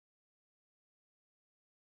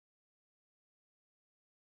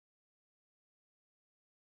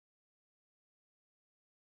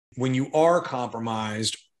when you are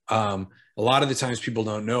compromised, a lot of the times people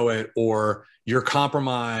don't know it, or you're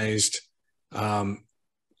compromised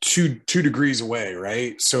two degrees away,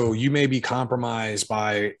 right? So you may be compromised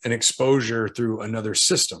by an exposure through another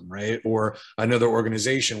system, right? Or another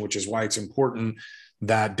organization, which is why it's important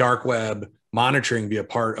that dark web monitoring be a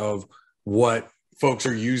part of what folks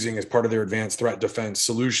are using as part of their advanced threat defense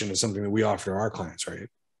solution, is something that we offer to our clients, right?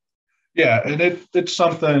 Yeah, and it's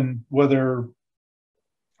something whether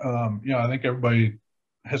I think everybody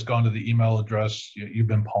has gone to the email address you've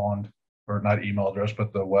been pawned, or not email address,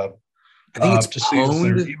 but the web, I think it's to see if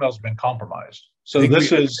their pwned. email's been compromised. So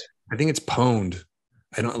this is I think it's pwned.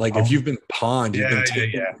 I don't like if pwned. you've been pawned,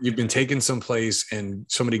 Yeah, you've been taken someplace and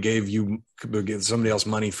somebody gave somebody else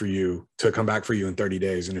money for you to come back for you in 30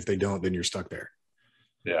 days. And if they don't, then you're stuck there.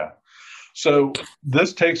 Yeah. So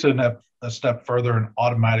this takes a step further and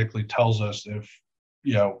automatically tells us if,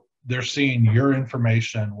 they're seeing your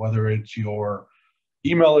information, whether it's your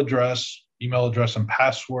email address and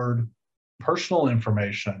password, personal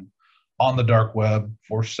information on the dark web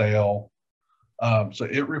for sale. So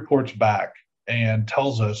it reports back and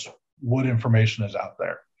tells us what information is out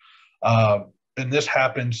there. And this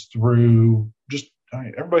happens through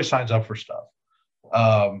everybody signs up for stuff.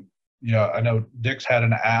 I know Dick's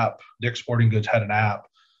Sporting Goods had an app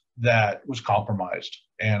that was compromised.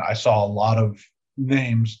 And I saw a lot of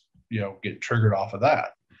names, get triggered off of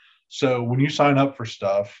that. So when you sign up for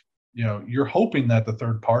stuff, you're hoping that the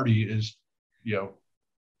third party is,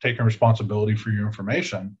 taking responsibility for your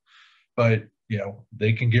information, but,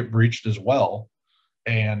 they can get breached as well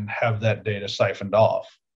and have that data siphoned off.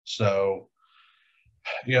 So,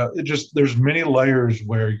 there's many layers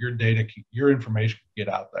where your information can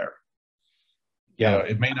get out there. Yeah.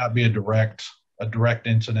 It may not be a direct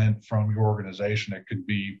incident from your organization. It could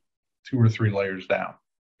be 2 or 3 layers down.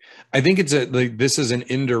 I think this is an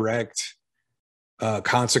indirect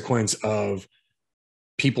consequence of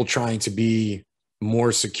people trying to be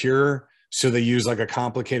more secure. So they use like a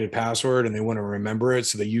complicated password and they want to remember it.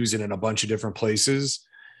 So they use it in a bunch of different places.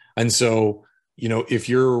 And so, if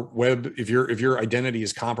your identity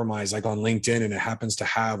is compromised, like on LinkedIn, and it happens to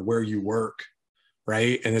have where you work,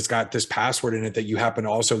 right? And it's got this password in it that you happen to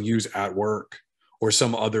also use at work or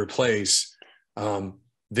some other place,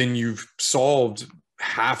 then you've solved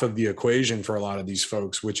half of the equation for a lot of these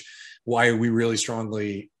folks, which why we really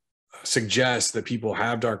strongly suggest that people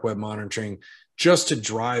have dark web monitoring, just to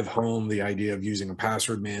drive home the idea of using a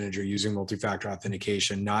password manager, using multi-factor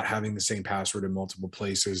authentication, not having the same password in multiple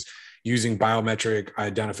places, using biometric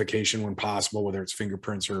identification when possible, whether it's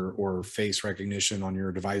fingerprints or face recognition on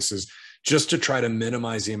your devices, just to try to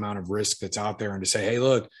minimize the amount of risk that's out there, and to say, hey,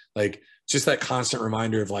 look, like just that constant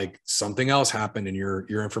reminder of like something else happened and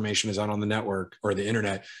your information is out on the network or the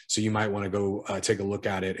internet. So you might want to go take a look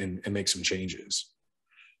at it and make some changes.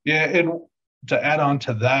 Yeah. And to add on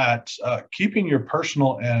to that, keeping your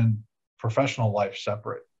personal and professional life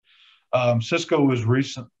separate. Cisco was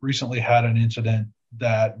recently had an incident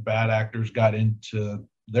that bad actors got into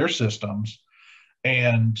their systems,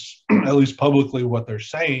 and at least publicly what they're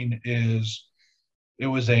saying is it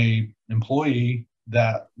was a employee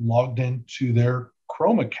that logged into their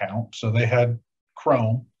Chrome account. So they had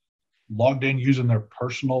Chrome, logged in using their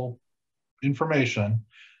personal information,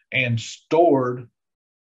 and stored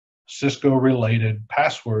Cisco related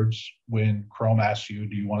passwords when Chrome asks you,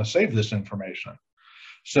 do you want to save this information?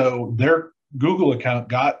 So their Google account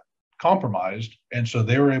got compromised, and so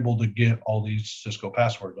they were able to get all these Cisco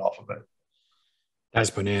passwords off of it.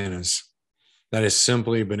 That's bananas. That is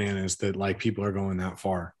simply bananas that like people are going that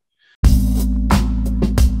far.